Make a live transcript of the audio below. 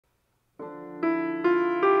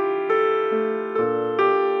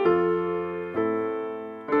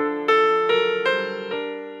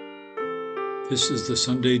This is the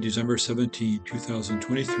Sunday, December 17,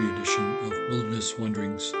 2023 edition of Wilderness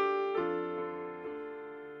Wanderings.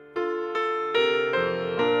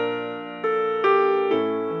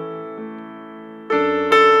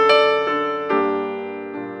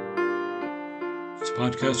 This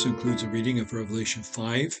podcast includes a reading of Revelation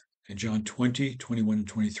 5 and John 20, 21, and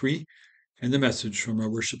 23, and the message from our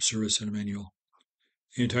worship service at Emmanuel.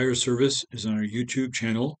 The entire service is on our YouTube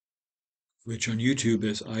channel, which on YouTube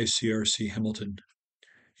is ICRC Hamilton.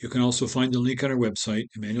 You can also find the link on our website,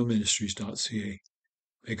 emmanuelministries.ca.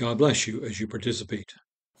 May God bless you as you participate.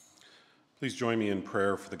 Please join me in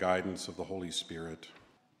prayer for the guidance of the Holy Spirit.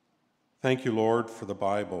 Thank you, Lord, for the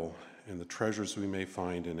Bible and the treasures we may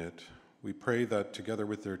find in it. We pray that together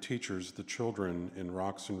with their teachers, the children in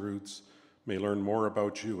Rocks and Roots may learn more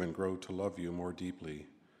about you and grow to love you more deeply.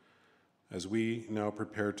 As we now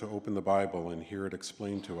prepare to open the Bible and hear it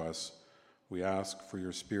explained to us, we ask for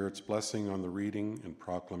your Spirit's blessing on the reading and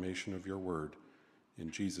proclamation of your word.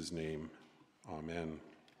 In Jesus' name, amen.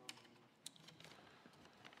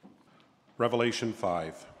 Revelation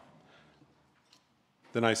 5.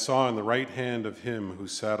 Then I saw in the right hand of him who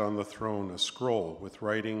sat on the throne a scroll with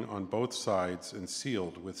writing on both sides and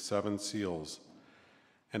sealed with 7 seals.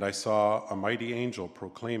 And I saw a mighty angel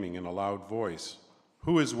proclaiming in a loud voice,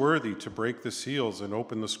 "Who is worthy to break the seals and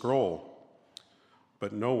open the scroll?"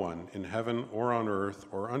 But no one in heaven or on earth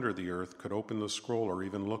or under the earth could open the scroll or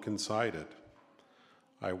even look inside it.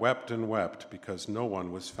 I wept and wept because no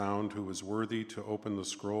one was found who was worthy to open the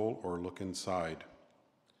scroll or look inside.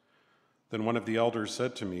 Then one of the elders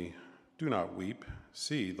said to me, "Do not weep.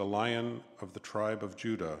 See, the Lion of the tribe of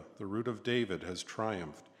Judah, the Root of David, has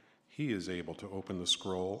triumphed. He is able to open the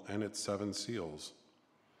scroll and its 7 seals."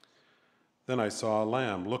 Then I saw a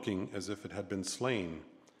lamb looking as if it had been slain,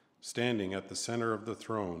 standing at the center of the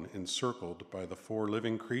throne, encircled by the 4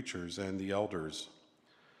 living creatures and the elders.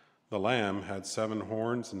 The Lamb had 7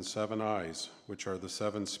 horns and 7 eyes, which are the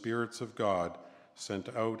 7 spirits of God sent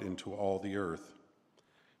out into all the earth.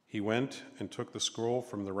 He went and took the scroll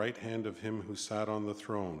from the right hand of him who sat on the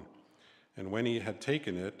throne. And when he had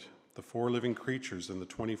taken it, the 4 living creatures and the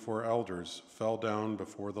 24 elders fell down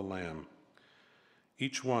before the Lamb.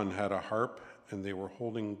 Each one had a harp, and they were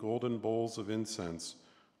holding golden bowls of incense,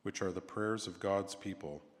 which are the prayers of God's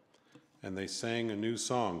people. And they sang a new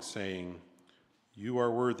song, saying, "You are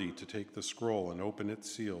worthy to take the scroll and open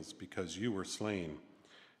its seals, because you were slain.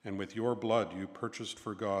 And with your blood you purchased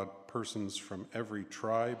for God persons from every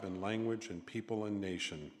tribe and language and people and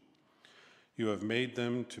nation. You have made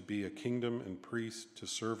them to be a kingdom and priests to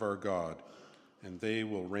serve our God, and they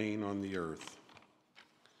will reign on the earth."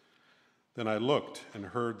 Then I looked and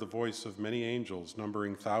heard the voice of many angels,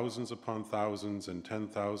 numbering thousands upon thousands and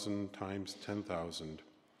 10,000 times 10,000.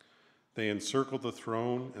 They encircled the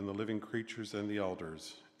throne and the living creatures and the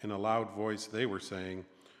elders. In a loud voice they were saying,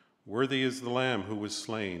 "Worthy is the Lamb who was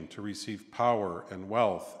slain to receive power and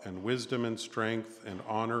wealth and wisdom and strength and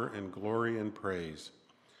honor and glory and praise."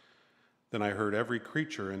 Then I heard every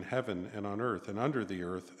creature in heaven and on earth and under the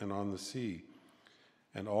earth and on the sea,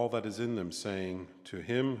 and all that is in them, saying, "To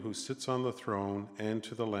him who sits on the throne and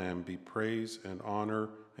to the Lamb be praise and honor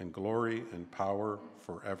and glory and power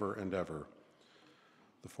forever and ever."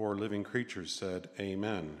 The 4 living creatures said,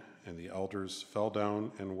 "Amen," and the elders fell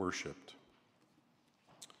down and worshipped.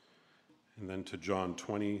 And then to John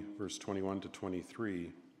 20, verse 21 to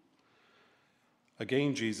 23.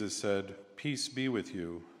 Again Jesus said, "Peace be with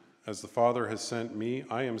you. As the Father has sent me,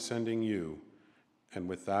 I am sending you." And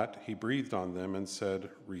with that, he breathed on them and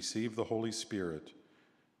said, "Receive the Holy Spirit.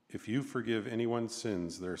 If you forgive anyone's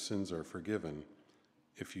sins, their sins are forgiven.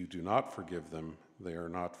 If you do not forgive them, they are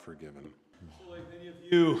not forgiven." So like many of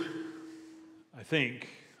you,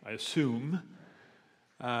 I assume,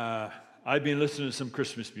 I've been listening to some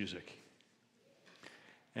Christmas music.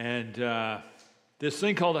 And this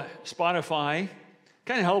thing called Spotify,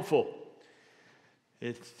 kind of helpful.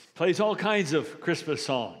 It plays all kinds of Christmas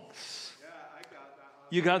songs.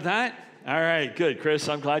 You got that? All right, good, Chris.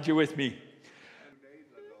 I'm glad you're with me.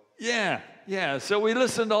 Yeah. So we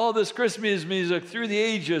listen to all this Christmas music through the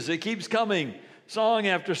ages. It keeps coming, song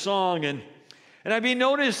after song. And I've been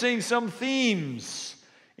noticing some themes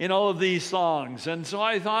in all of these songs. And so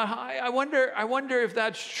I thought, I wonder if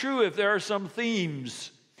that's true, if there are some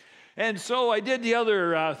themes. And so I did the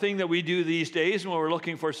other thing that we do these days when we're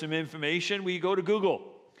looking for some information. We go to Google.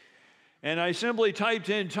 And I simply typed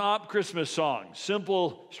in top Christmas songs.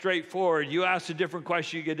 Simple, straightforward. You ask a different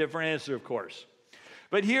question, you get a different answer, of course.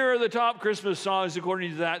 But here are the top Christmas songs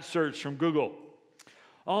according to that search from Google.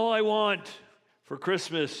 "All I Want for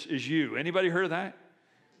Christmas Is You." Anybody heard of that?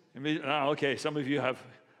 Okay, some of you have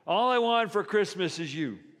All I want for Christmas is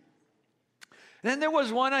you. Then there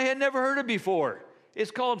was one I had never heard of before.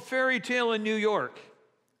 It's called Fairy Tale in New York,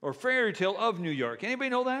 or Fairy Tale of New York. Anybody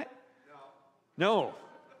know that? No.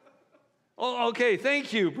 Oh, okay,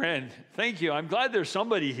 thank you, Brent. Thank you. I'm glad there's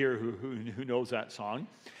somebody here who knows that song.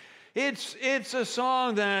 It's a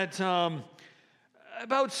song that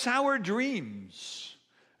about sour dreams,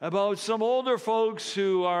 about some older folks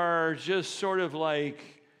who are just sort of like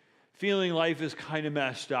feeling life is kind of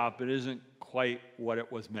messed up. It isn't quite what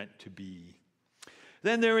it was meant to be.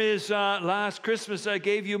 Then there is Last Christmas I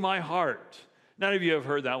Gave You My Heart. None of you have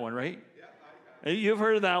heard that one, right? Yeah, you've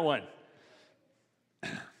heard of that one.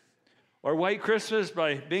 Or White Christmas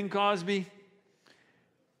by Bing Crosby.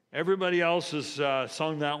 Everybody else has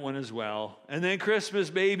sung that one as well. And then Christmas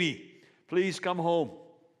Baby, Please Come Home.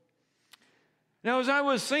 Now, as I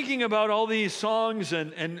was thinking about all these songs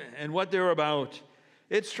and what they're about,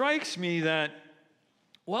 it strikes me that,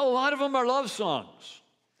 well, a lot of them are love songs.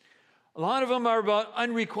 A lot of them are about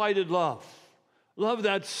unrequited love. Love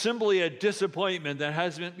that's simply a disappointment that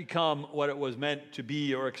hasn't become what it was meant to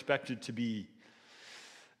be or expected to be.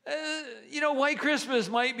 White Christmas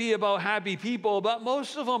might be about happy people, but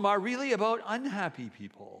most of them are really about unhappy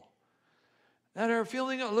people that are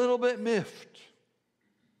feeling a little bit miffed,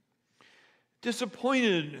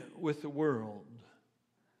 disappointed with the world,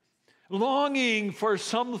 longing for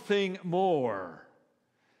something more,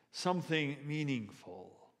 something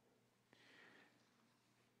meaningful.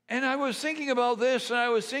 And I was thinking about this, and I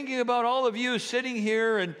was thinking about all of you sitting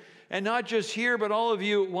here, and not just here, but all of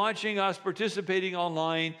you watching us, participating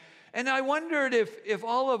online. And I wondered if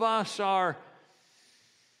all of us are,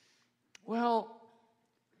 well,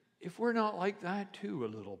 if we're not like that too a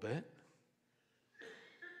little bit.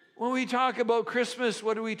 When we talk about Christmas,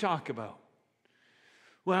 what do we talk about?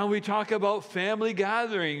 Well, we talk about family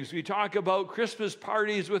gatherings. We talk about Christmas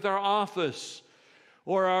parties with our office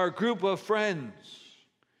or our group of friends.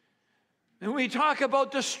 And we talk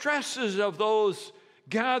about the stresses of those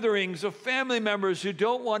gatherings of family members who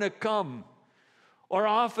don't want to come, or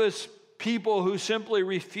office people who simply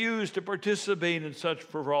refuse to participate in such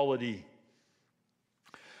frivolity.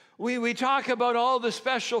 We talk about all the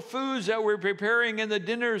special foods that we're preparing and the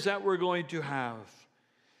dinners that we're going to have.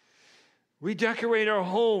 We decorate our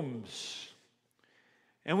homes,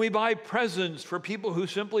 and we buy presents for people who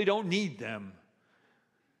simply don't need them.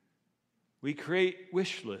 We create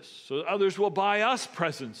wish lists so that others will buy us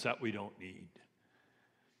presents that we don't need.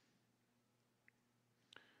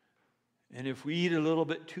 And if we eat a little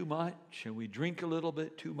bit too much, and we drink a little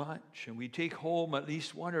bit too much, and we take home at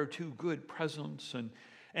least one or two good presents, and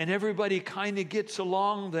everybody kind of gets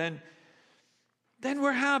along, then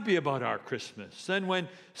we're happy about our Christmas. Then when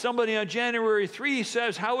somebody on January 3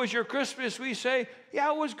 says, "How was your Christmas?" we say,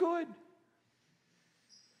 "Yeah, it was good."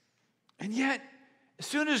 And yet, as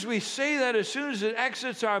soon as we say that, as soon as it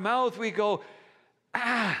exits our mouth, we go,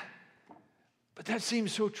 but that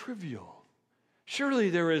seems so trivial. Surely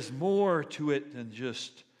there is more to it than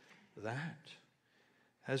just that.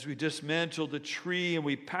 As we dismantle the tree and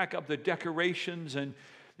we pack up the decorations and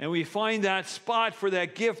we find that spot for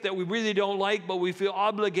that gift that we really don't like, but we feel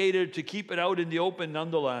obligated to keep it out in the open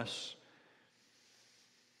nonetheless.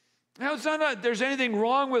 Now, it's not that there's anything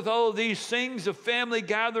wrong with all of these things of family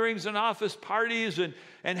gatherings and office parties and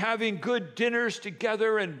having good dinners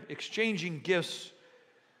together and exchanging gifts.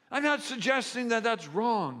 I'm not suggesting that that's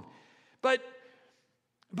wrong.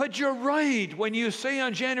 But you're right when you say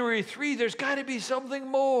on January 3, there's got to be something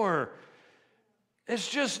more. It's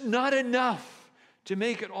just not enough to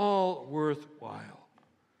make it all worthwhile.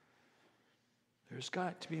 There's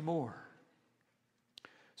got to be more.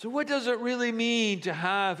 So what does it really mean to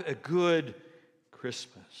have a good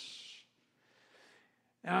Christmas?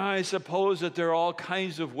 Now, I suppose that there are all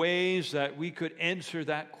kinds of ways that we could answer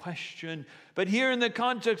that question. But here in the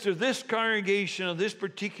context of this congregation, of this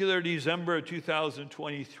particular December of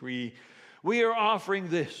 2023, we are offering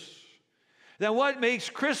this. That what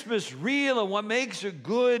makes Christmas real and what makes it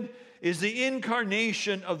good is the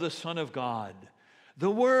incarnation of the Son of God.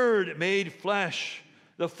 The Word made flesh,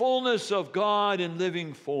 the fullness of God in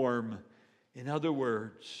living form. In other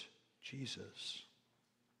words, Jesus.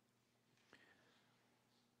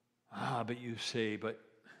 But you say, but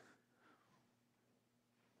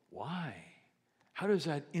why? How does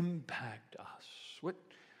that impact us? What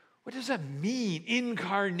does that mean?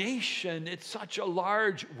 Incarnation, it's such a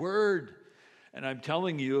large word. And I'm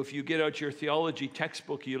telling you, if you get out your theology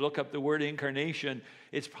textbook, you look up the word incarnation,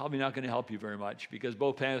 it's probably not going to help you very much, because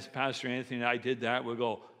both Pastor Anthony and I did that. We'll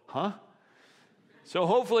go, huh? So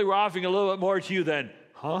hopefully we're offering a little bit more to you than,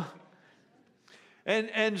 huh?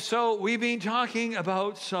 And so we've been talking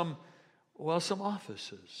about some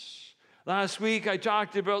offices. Last week I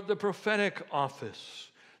talked about the prophetic office.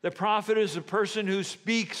 The prophet is a person who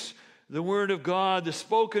speaks the word of God, the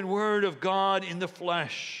spoken word of God in the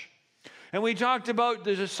flesh. And we talked about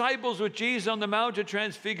the disciples with Jesus on the Mount of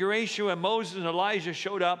Transfiguration when Moses and Elijah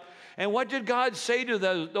showed up. And what did God say to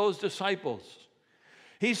those disciples?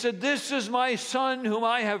 He said, "This is my son whom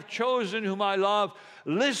I have chosen, whom I love.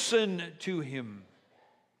 Listen to him."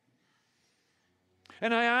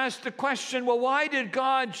 And I asked the question, well, why did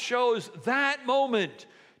God choose that moment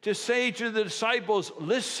to say to the disciples,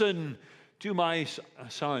 "Listen to my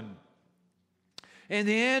son"? And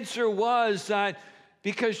the answer was that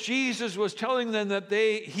because Jesus was telling them that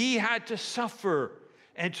he had to suffer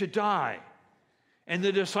and to die. And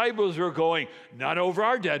the disciples were going, "Not over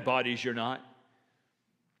our dead bodies, you're not."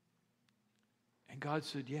 And God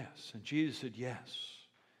said yes. And Jesus said yes.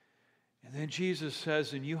 And then Jesus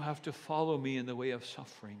says, "And you have to follow me in the way of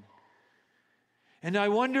suffering." And I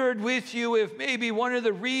wondered with you if maybe one of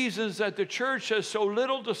the reasons that the church has so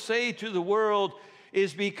little to say to the world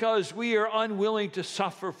is because we are unwilling to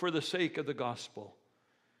suffer for the sake of the gospel.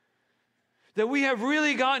 That we have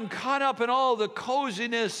really gotten caught up in all the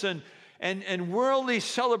coziness and worldly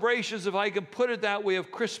celebrations, if I can put it that way,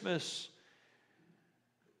 of Christmas.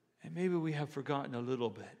 And maybe we have forgotten a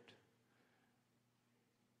little bit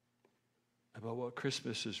about what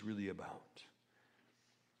Christmas is really about.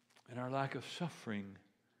 And our lack of suffering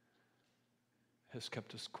has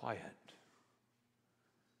kept us quiet.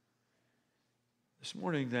 This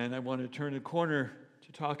morning, then, I want to turn a corner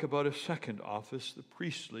to talk about a second office, the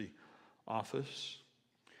priestly office.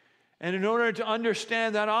 And in order to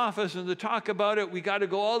understand that office and to talk about it, we got to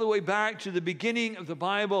go all the way back to the beginning of the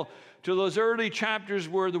Bible, to those early chapters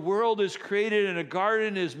where the world is created and a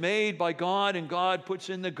garden is made by God, and God puts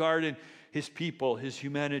in the garden his people, his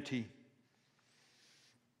humanity.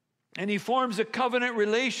 And he forms a covenant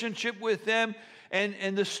relationship with them.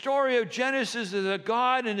 And the story of Genesis is that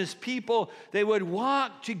God and his people, they would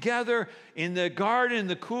walk together in the garden in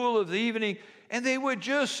the cool of the evening, and they would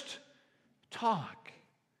just talk.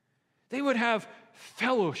 They would have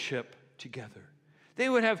fellowship together. They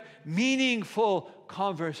would have meaningful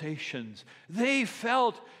conversations. They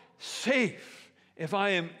felt safe, if I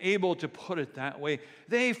am able to put it that way.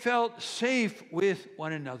 They felt safe with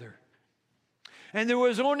one another. And there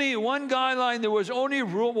was only one guideline, there was only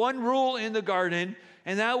one rule in the garden,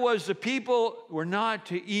 and that was the people were not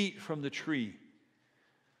to eat from the tree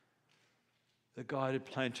that God had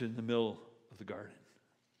planted in the middle of the garden.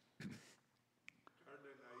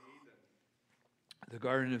 The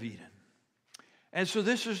Garden of Eden. And so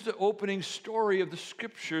this is the opening story of the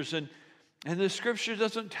Scriptures, and the Scripture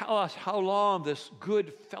doesn't tell us how long this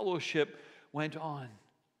good fellowship went on.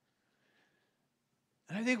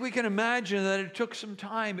 And I think we can imagine that it took some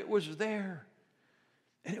time. It was there,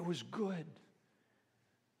 and it was good.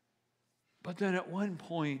 But then at one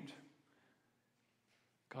point,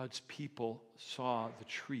 God's people saw the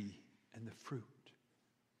tree and the fruit,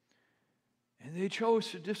 and they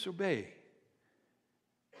chose to disobey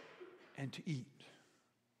and to eat.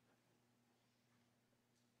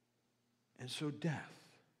 And so death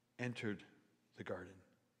entered the garden.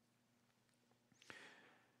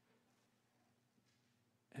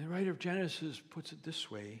 And the writer of Genesis puts it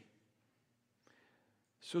this way.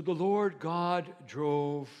 So the Lord God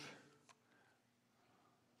drove,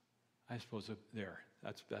 that's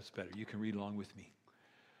better. You can read along with me.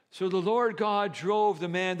 So the Lord God drove the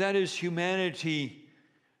man, that is humanity,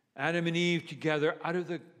 Adam and Eve together out of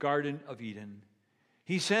the Garden of Eden.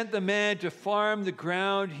 He sent the man to farm the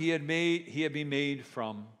ground he had been made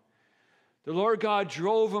from. The Lord God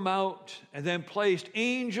drove him out and then placed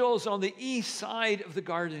angels on the east side of the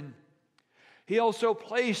garden. He also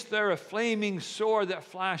placed there a flaming sword that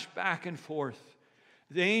flashed back and forth.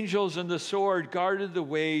 The angels and the sword guarded the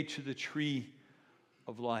way to the tree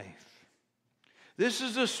of life. This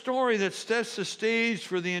is a story that sets the stage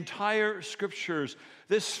for the entire Scriptures.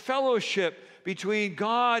 This fellowship between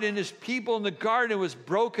God and his people in the garden was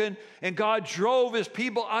broken, and God drove his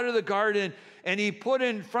people out of the garden, and he put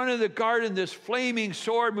in front of the garden this flaming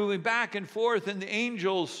sword moving back and forth, and the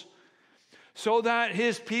angels, so that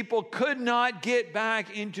his people could not get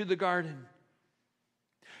back into the garden.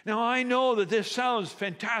 Now, I know that this sounds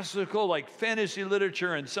fantastical, like fantasy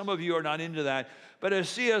literature, and some of you are not into that. But as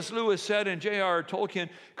C.S. Lewis said and J.R.R. Tolkien,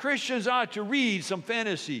 Christians ought to read some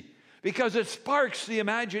fantasy because it sparks the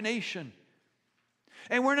imagination.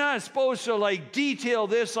 And we're not supposed to detail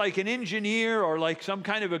this like an engineer or like some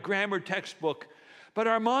kind of a grammar textbook, but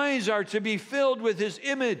our minds are to be filled with his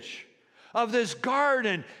image. of this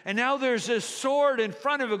garden. And now there's this sword in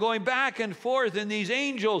front of it going back and forth, and these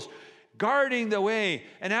angels guarding the way.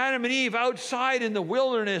 And Adam and Eve outside in the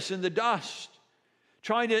wilderness in the dust,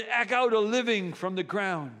 trying to eke out a living from the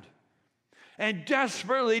ground. And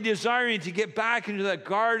desperately desiring to get back into that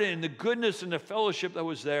garden and the goodness and the fellowship that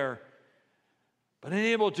was there, but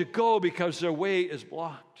unable to go because their way is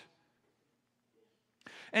blocked.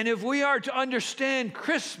 And if we are to understand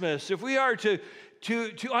Christmas, if we are to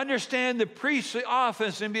understand the priestly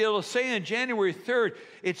office and be able to say on January 3rd,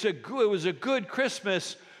 it was a good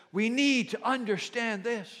Christmas, we need to understand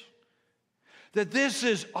this, that this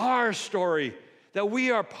is our story, that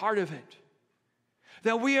we are part of it.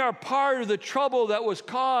 That we are part of the trouble that was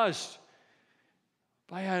caused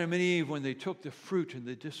by Adam and Eve when they took the fruit and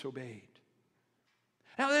they disobeyed.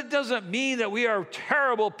 Now, that doesn't mean that we are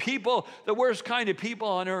terrible people, the worst kind of people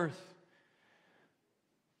on earth.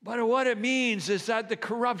 But what it means is that the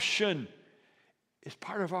corruption is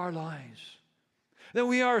part of our lives. That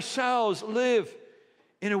we ourselves live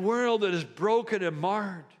in a world that is broken and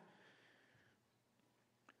marred,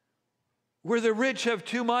 where the rich have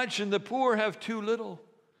too much and the poor have too little,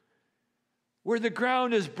 where the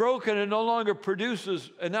ground is broken and no longer produces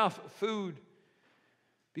enough food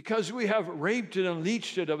because we have raped it and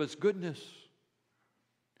leached it of its goodness,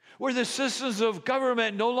 where the systems of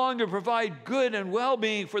government no longer provide good and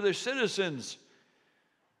well-being for their citizens,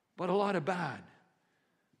 but a lot of bad,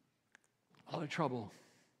 a lot of trouble,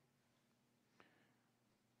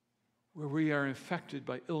 where we are infected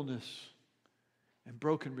by illness and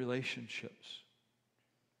broken relationships.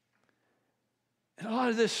 And a lot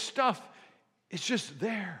of this stuff is just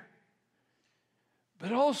there.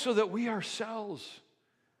 But also that we ourselves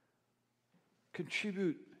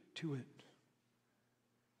contribute to it.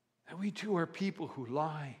 And we too are people who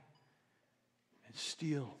lie and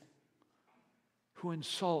steal, who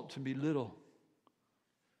insult and belittle,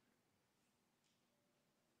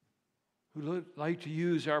 who like to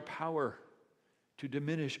use our power to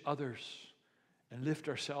diminish others and lift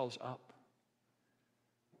ourselves up.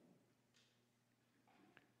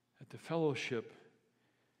 That the fellowship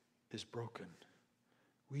is broken.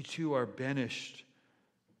 We too are banished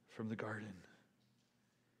from the garden.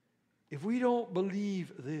 If we don't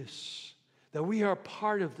believe this, that we are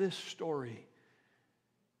part of this story,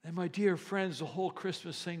 then my dear friends, the whole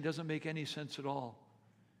Christmas thing doesn't make any sense at all.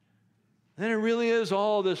 Then it really is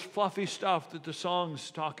all this fluffy stuff that the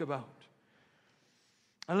songs talk about.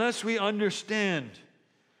 Unless we understand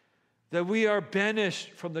that we are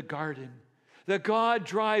banished from the garden, that God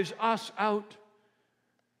drives us out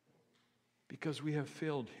because we have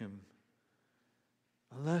failed him,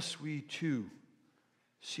 unless we too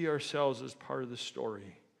see ourselves as part of the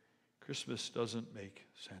story, Christmas doesn't make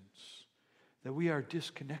sense. That we are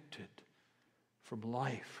disconnected from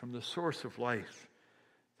life, from the source of life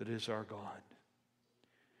that is our God.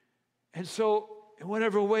 And so, in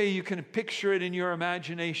whatever way you can picture it in your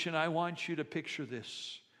imagination, I want you to picture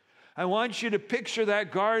this. I want you to picture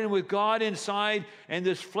that garden with God inside and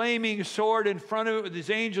this flaming sword in front of it with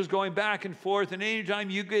these angels going back and forth. And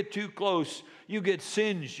anytime you get too close, you get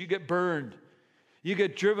singed, you get burned, you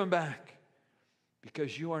get driven back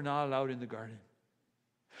because you are not allowed in the garden.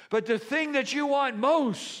 But the thing that you want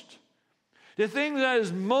most, the thing that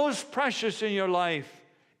is most precious in your life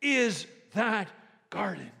is that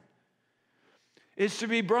garden. Is to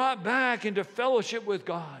be brought back into fellowship with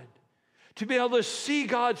God, to be able to see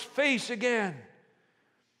God's face again,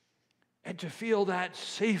 and to feel that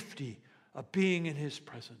safety of being in his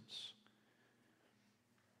presence.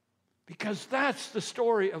 Because that's the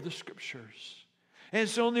story of the Scriptures. And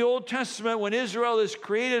so in the Old Testament, when Israel is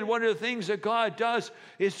created, one of the things that God does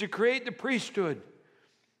is to create the priesthood.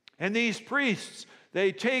 And these priests,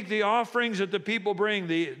 they take the offerings that the people bring,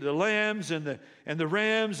 the lambs and the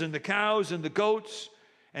rams and the cows and the goats,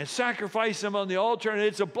 and sacrifice them on the altar, and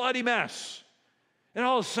it's a bloody mess. It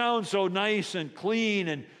all sounds so nice and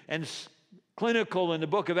clean and clinical in the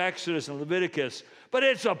book of Exodus and Leviticus, but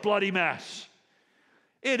it's a bloody mess.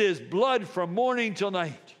 It is blood from morning till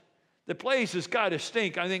night. The place has got to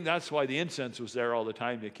stink. I think that's why the incense was there all the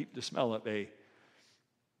time, to keep the smell at bay.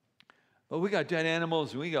 But we got dead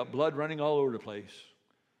animals and we got blood running all over the place.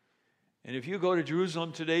 And if you go to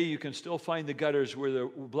Jerusalem today, you can still find the gutters where the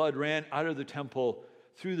blood ran out of the temple,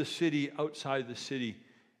 through the city, outside the city,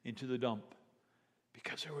 into the dump.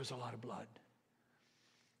 Because there was a lot of blood.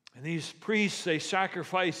 And these priests, they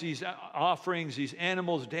sacrifice these offerings, these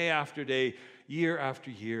animals, day after day, year after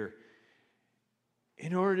year,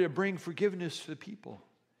 in order to bring forgiveness to the people.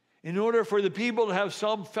 In order for the people to have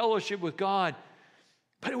some fellowship with God.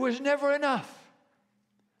 But it was never enough.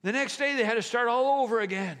 The next day they had to start all over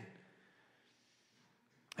again.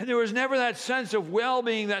 And there was never that sense of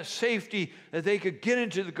well-being, that safety, that they could get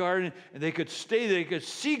into the garden and they could stay there. They could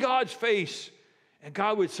see God's face, and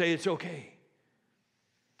God would say, it's okay.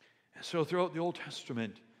 And so throughout the Old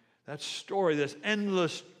Testament, that story, this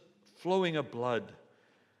endless flowing of blood,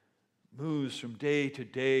 moves from day to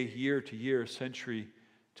day, year to year, century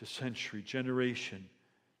to century, generation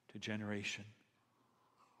to generation.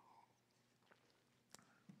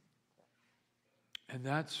 And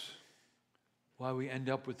that's why we end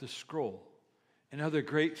up with the scroll, another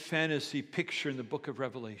great fantasy picture in the book of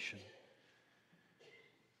Revelation.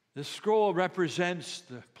 The scroll represents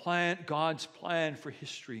the plan, God's plan for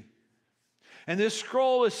history. And this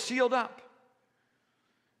scroll is sealed up,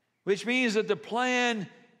 which means that the plan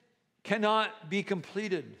cannot be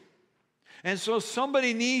completed. And so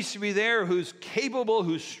somebody needs to be there who's capable,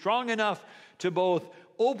 who's strong enough to both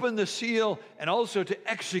open the seal and also to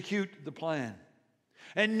execute the plan.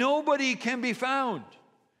 And nobody can be found.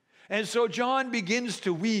 And so John begins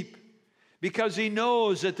to weep because he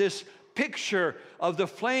knows that this picture of the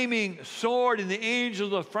flaming sword and the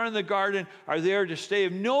angels in the front of the garden are there to stay.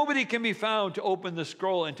 If nobody can be found to open the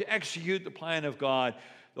scroll and to execute the plan of God,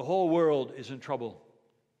 the whole world is in trouble.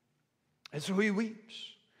 And so he weeps.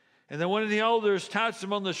 And then one of the elders taps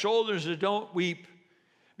him on the shoulders and says, don't weep,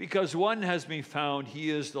 because one has been found. He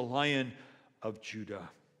is the Lion of Judah,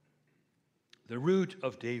 the root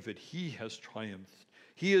of David. He has triumphed.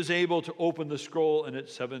 He is able to open the scroll and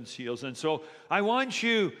its 7 seals. And so I want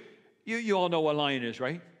you all know what a lion is,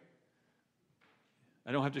 right?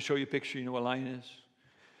 I don't have to show you a picture. You know what a lion is?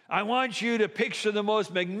 I want you to picture the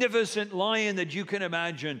most magnificent lion that you can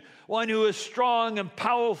imagine. One who is strong and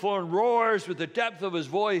powerful and roars with the depth of his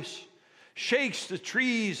voice, shakes the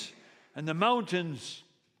trees and the mountains.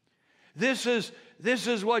 This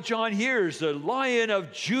is what John hears. The Lion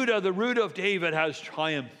of Judah, the root of David, has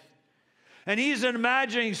triumphed. And he's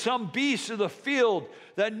imagining some beast of the field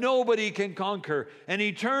that nobody can conquer. And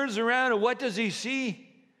he turns around, and what does he see?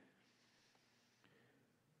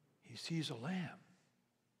 He sees a lamb.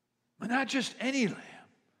 But not just any lamb.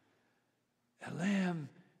 A lamb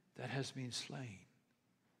that has been slain,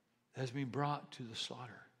 that has been brought to the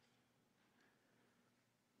slaughter.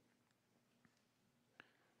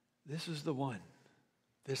 This is the one,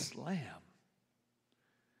 this lamb.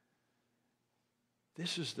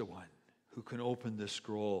 This is the one who can open the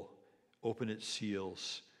scroll, open its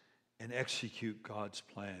seals, and execute God's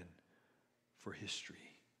plan for history.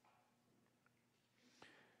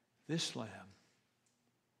 This lamb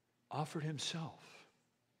offered himself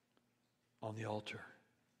on the altar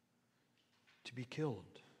to be killed.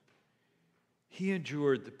 He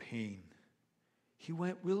endured the pain. He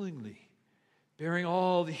went willingly, bearing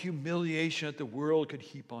all the humiliation that the world could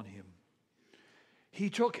heap on him. He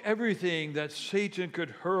took everything that Satan could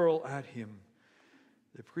hurl at him.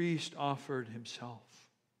 The priest offered himself.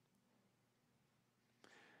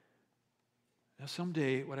 Now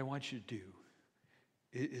someday what I want you to do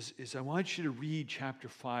is I want you to read chapter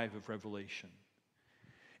 5 of Revelation.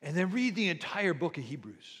 And then read the entire book of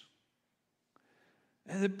Hebrews.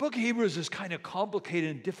 And the book of Hebrews is kind of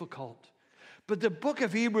complicated and difficult. But the book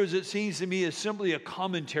of Hebrews, it seems to me, is simply a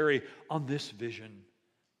commentary on this vision.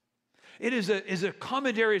 It is a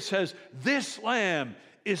commentary that says, this lamb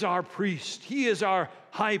is our priest. He is our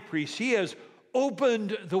high priest. He has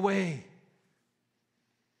opened the way.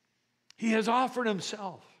 He has offered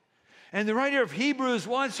himself. And the writer of Hebrews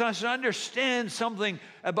wants us to understand something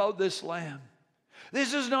about this lamb.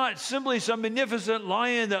 This is not simply some magnificent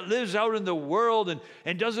lion that lives out in the world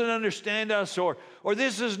and doesn't understand us, or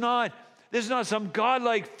this is not some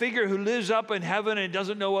godlike figure who lives up in heaven and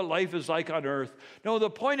doesn't know what life is like on earth. No, the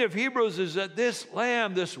point of Hebrews is that this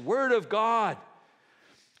lamb, this word of God,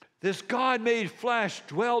 this God made flesh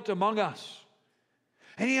dwelt among us.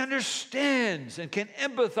 And he understands and can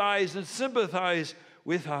empathize and sympathize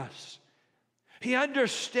with us. He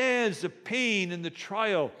understands the pain and the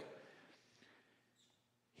trial.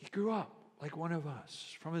 He grew up like one of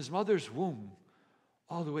us, from his mother's womb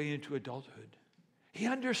all the way into adulthood. He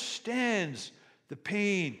understands the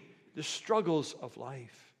pain, the struggles of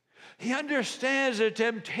life. He understands the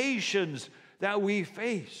temptations that we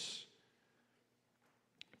face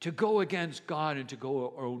to go against God and to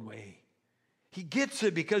go our own way. He gets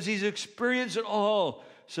it because he's experienced it all,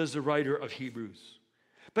 says the writer of Hebrews.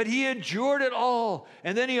 But he endured it all,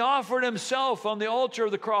 and then he offered himself on the altar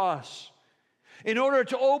of the cross in order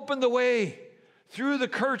to open the way through the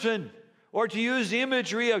curtain, or to use the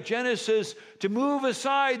imagery of Genesis, to move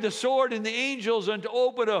aside the sword and the angels and to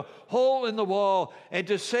open a hole in the wall and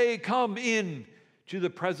to say, come in to the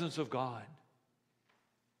presence of God.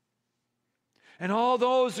 And all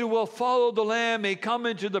those who will follow the Lamb may come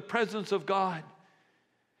into the presence of God.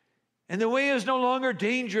 And the way is no longer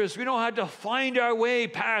dangerous. We don't have to find our way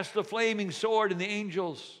past the flaming sword and the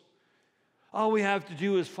angels. All we have to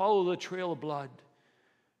do is follow the trail of blood.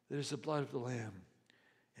 That is the blood of the Lamb.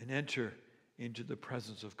 And enter into the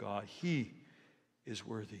presence of God. He is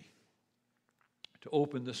worthy to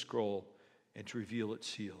open the scroll and to reveal its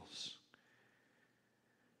seals.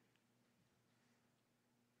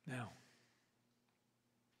 Now,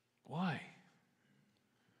 why?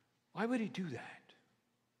 Why would he do that?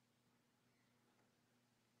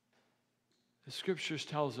 The scriptures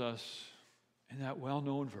tells us in that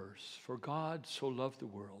well-known verse, for God so loved the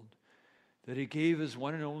world that he gave his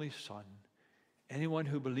one and only Son. Anyone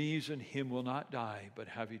who believes in him will not die, but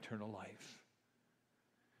have eternal life.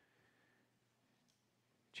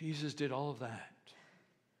 Jesus did all of that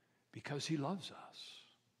because he loves us.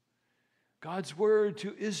 God's word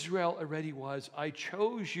to Israel already was, I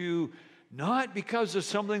chose you not because of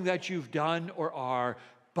something that you've done or are,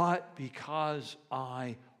 but because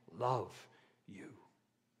I love you.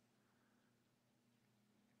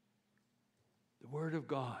 The word of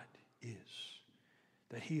God is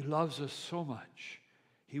that he loves us so much,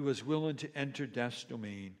 he was willing to enter death's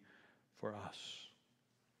domain for us.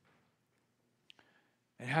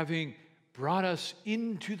 And having brought us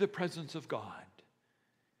into the presence of God,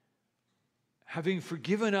 having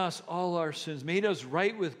forgiven us all our sins, made us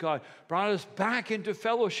right with God, brought us back into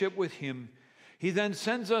fellowship with him, he then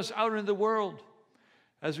sends us out into the world.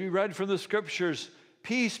 As we read from the scriptures,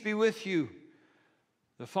 peace be with you.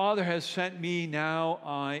 The Father has sent me, now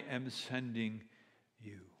I am sending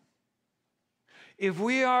you. If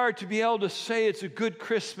we are to be able to say it's a good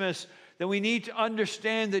Christmas, then we need to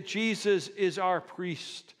understand that Jesus is our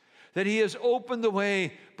priest, that he has opened the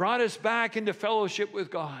way, brought us back into fellowship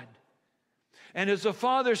with God. And as the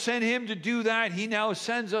Father sent him to do that, he now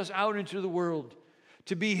sends us out into the world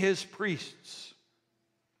to be his priests.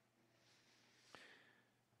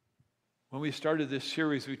 When we started this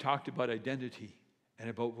series, we talked about identity and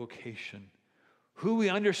about vocation, who we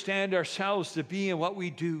understand ourselves to be and what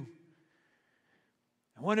we do.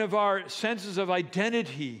 One of our senses of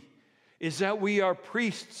identity is that we are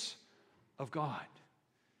priests of God,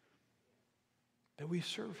 that we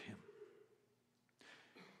serve him.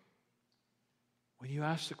 When you are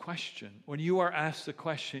asked the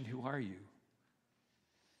question, who are you?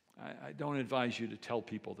 I don't advise you to tell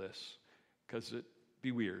people this because it'd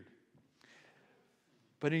be weird.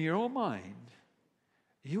 But in your own mind,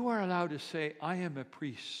 you are allowed to say, I am a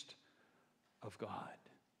priest of God.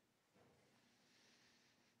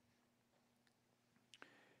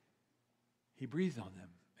 He breathed on them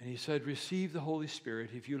and he said, receive the Holy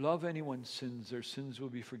Spirit. If you love anyone's sins, their sins will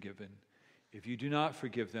be forgiven. If you do not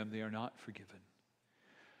forgive them, they are not forgiven.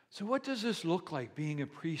 So what does this look like, being a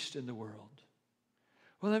priest in the world?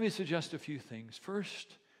 Well, let me suggest a few things.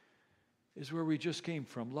 First is where we just came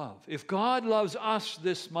from, love. If God loves us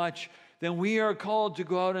this much, then we are called to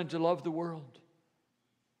go out and to love the world.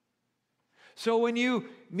 So when you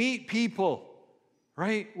meet people,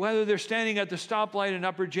 right, whether they're standing at the stoplight in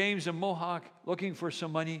Upper James and Mohawk looking for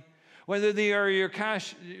some money, whether they are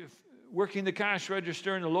working the cash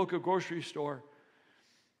register in the local grocery store,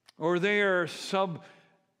 or they are some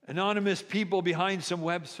anonymous people behind some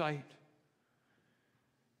website,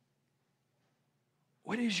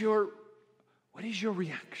 what is your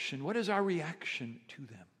reaction? What is our reaction to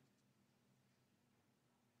them?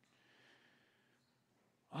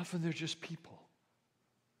 Often they're just people.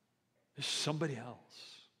 There's somebody else.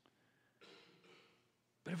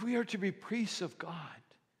 But if we are to be priests of God,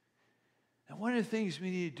 and one of the things we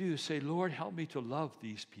need to do is say, Lord, help me to love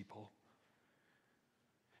these people.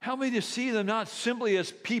 Help me to see them not simply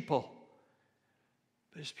as people,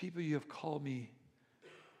 but as people you have called me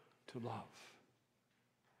to love.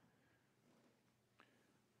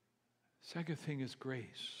 Second thing is grace.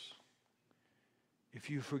 If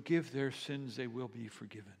you forgive their sins, they will be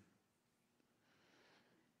forgiven.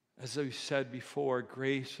 As I said before,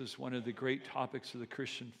 grace is one of the great topics of the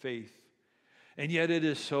Christian faith. And yet it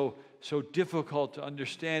is so difficult to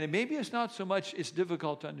understand. And maybe it's not so much it's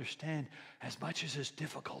difficult to understand as much as it's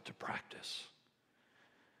difficult to practice.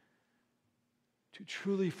 To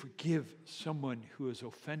truly forgive someone who has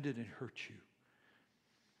offended and hurt you.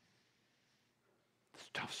 It's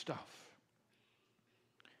tough stuff.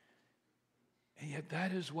 And yet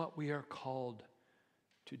that is what we are called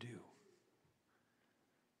to do.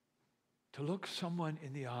 To look someone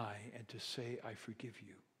in the eye and to say, I forgive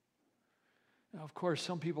you. Now, of course,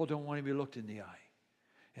 some people don't want to be looked in the eye.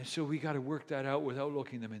 And so we got to work that out without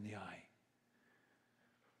looking them in the eye.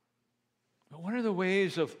 But one of the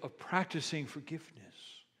ways of practicing forgiveness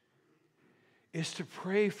is to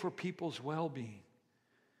pray for people's well-being.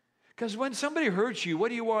 Because when somebody hurts you, what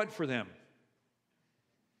do you want for them?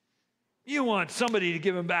 You want somebody to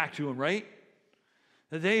give them back to them, right?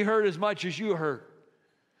 That they hurt as much as you hurt.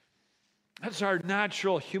 That's our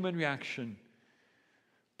natural human reaction.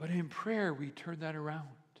 But in prayer, we turn that around.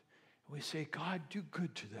 And we say, God, do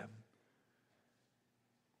good to them.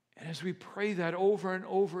 And as we pray that over and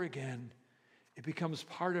over again, it becomes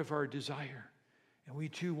part of our desire. And we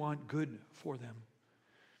too want good for them.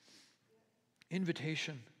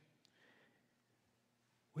 Invitation.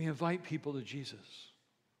 We invite people to Jesus.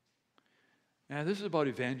 Now, this is about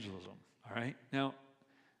evangelism, all right? Now,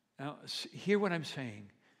 hear what I'm saying.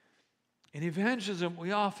 In evangelism,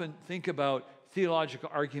 we often think about theological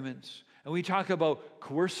arguments, and we talk about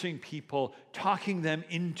coercing people, talking them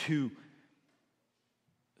into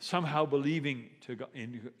somehow believing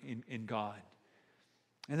in God.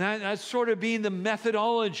 And that's sort of been the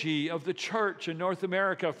methodology of the church in North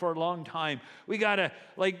America for a long time. We got to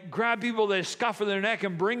grab people that scuff their neck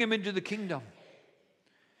and bring them into the kingdom.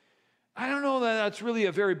 I don't know that that's really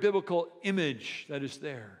a very biblical image that is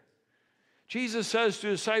there. Jesus says to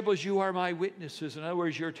disciples, you are my witnesses. In other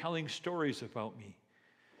words, you're telling stories about me.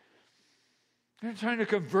 They're trying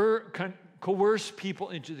to coerce people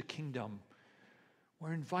into the kingdom.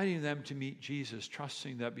 We're inviting them to meet Jesus,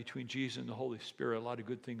 trusting that between Jesus and the Holy Spirit, a lot of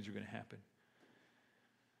good things are going to happen.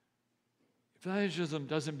 Evangelism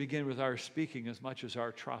doesn't begin with our speaking as much as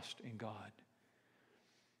our trust in God.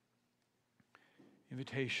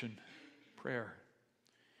 Invitation, prayer.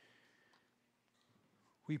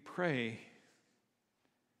 We pray.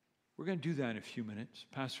 We're going to do that in a few minutes.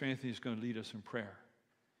 Pastor Anthony is going to lead us in prayer.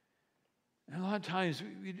 And a lot of times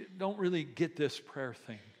we don't really get this prayer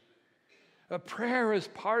thing. A prayer is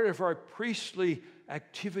part of our priestly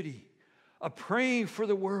activity, a praying for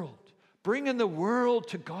the world, bringing the world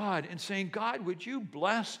to God and saying, God, would you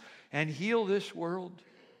bless and heal this world?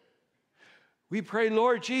 We pray,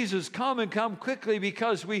 Lord Jesus, come and come quickly,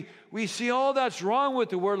 because we see all that's wrong with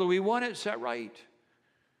the world and we want it set right.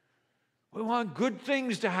 We want good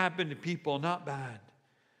things to happen to people, not bad.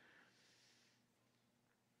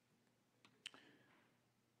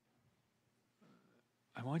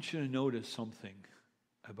 I want you to notice something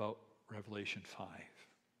about Revelation 5.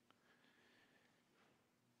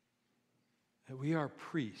 That we are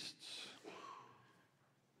priests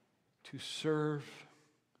to serve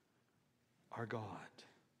our God.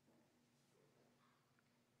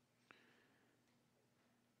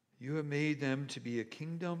 You have made them to be a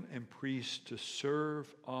kingdom and priests to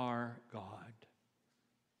serve our God.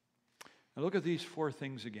 Now look at these four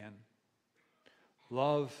things again.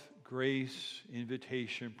 Love, grace,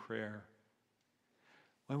 invitation, prayer.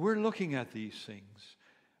 When we're looking at these things,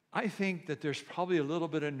 I think that there's probably a little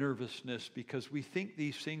bit of nervousness because we think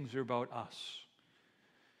these things are about us.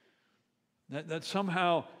 That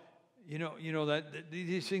somehow, that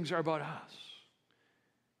these things are about us.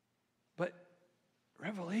 But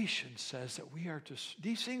Revelation says that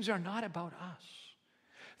these things are not about us.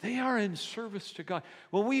 They are in service to God.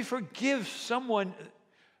 When we forgive someone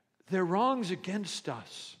their wrongs against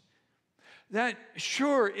us, that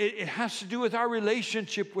sure, it has to do with our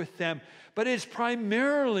relationship with them, but it's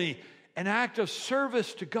primarily an act of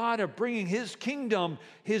service to God, of bringing His kingdom,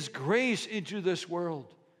 His grace into this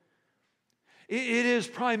world. It is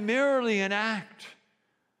primarily an act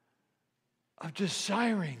of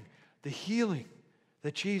desiring the healing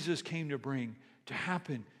that Jesus came to bring to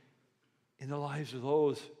happen in the lives of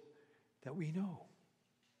those that we know.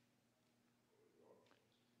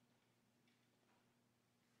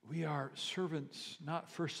 We are servants, not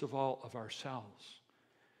first of all of ourselves,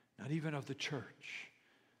 not even of the church,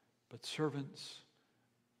 but servants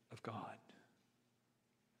of God.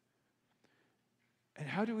 And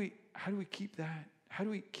how do we keep that? How do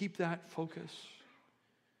we keep that focus?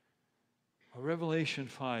 Well, Revelation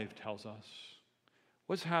 5 tells us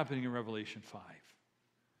what's happening in Revelation 5.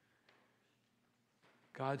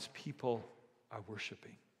 God's people are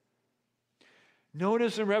worshiping.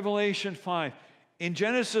 Notice in Revelation 5, in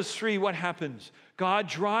Genesis 3, what happens? God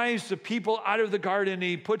drives the people out of the garden, and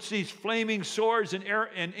He puts these flaming swords and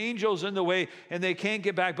angels in the way, and they can't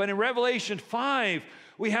get back. But in Revelation 5,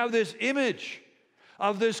 we have this image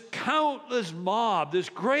of this countless mob, this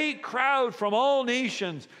great crowd from all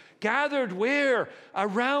nations, gathered where?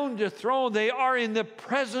 Around the throne. They are in the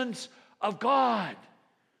presence of God.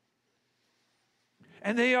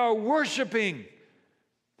 And they are worshiping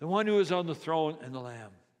the one who is on the throne and the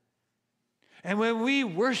Lamb. And when we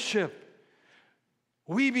worship,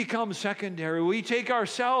 we become secondary. We take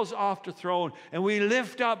ourselves off the throne and we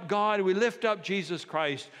lift up God, we lift up Jesus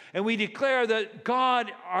Christ, and we declare that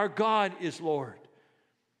God, our God, is Lord.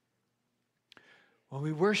 When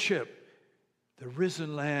we worship the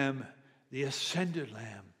risen Lamb, the ascended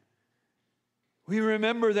Lamb, we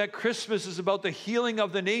remember that Christmas is about the healing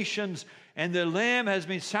of the nations, and the Lamb has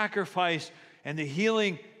been sacrificed, and the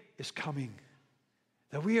healing is coming.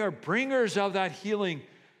 That we are bringers of that healing.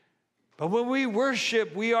 But when we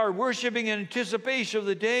worship, we are worshiping in anticipation of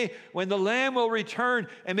the day when the Lamb will return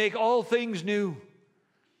and make all things new.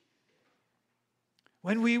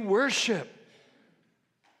 When we worship,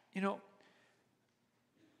 I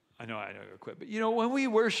know I gotta quit, but when we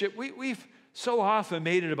worship, we've so often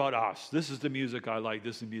made it about us. This is the music I like,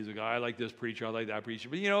 this is the music I like, this preacher, I like that preacher.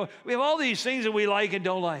 But we have all these things that we like and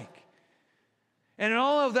don't like. And in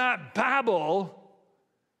all of that babble,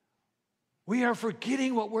 we are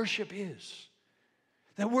forgetting what worship is.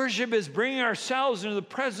 That worship is bringing ourselves into the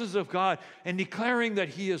presence of God and declaring that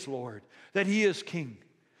He is Lord, that He is King,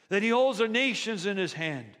 that He holds the nations in His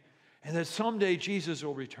hand, and that someday Jesus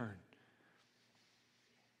will return.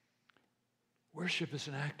 Worship is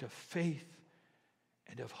an act of faith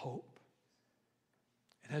and of hope.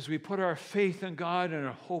 And as we put our faith in God and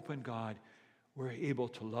our hope in God, we're able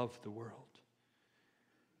to love the world.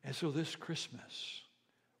 And so this Christmas,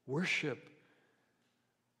 worship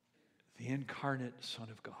the incarnate Son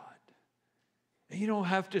of God. And you don't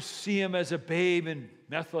have to see Him as a babe in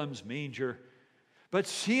Bethlehem's manger, but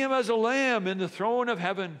see Him as a lamb in the throne of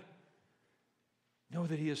heaven. Know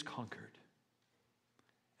that He has conquered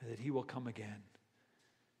and that He will come again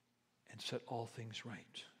and set all things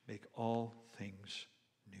right, make all things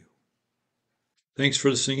new. Thanks for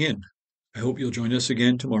listening in. I hope you'll join us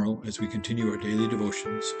again tomorrow as we continue our daily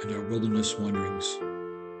devotions and our wilderness wanderings.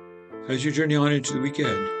 As you journey on into the week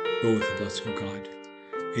ahead, go with the blessing of God.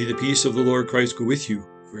 May the peace of the Lord Christ go with you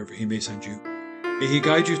wherever He may send you. May He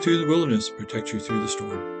guide you through the wilderness, protect you through the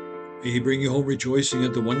storm. May He bring you home rejoicing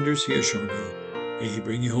at the wonders He has shown you. May He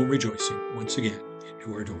bring you home rejoicing once again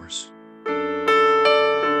into our doors.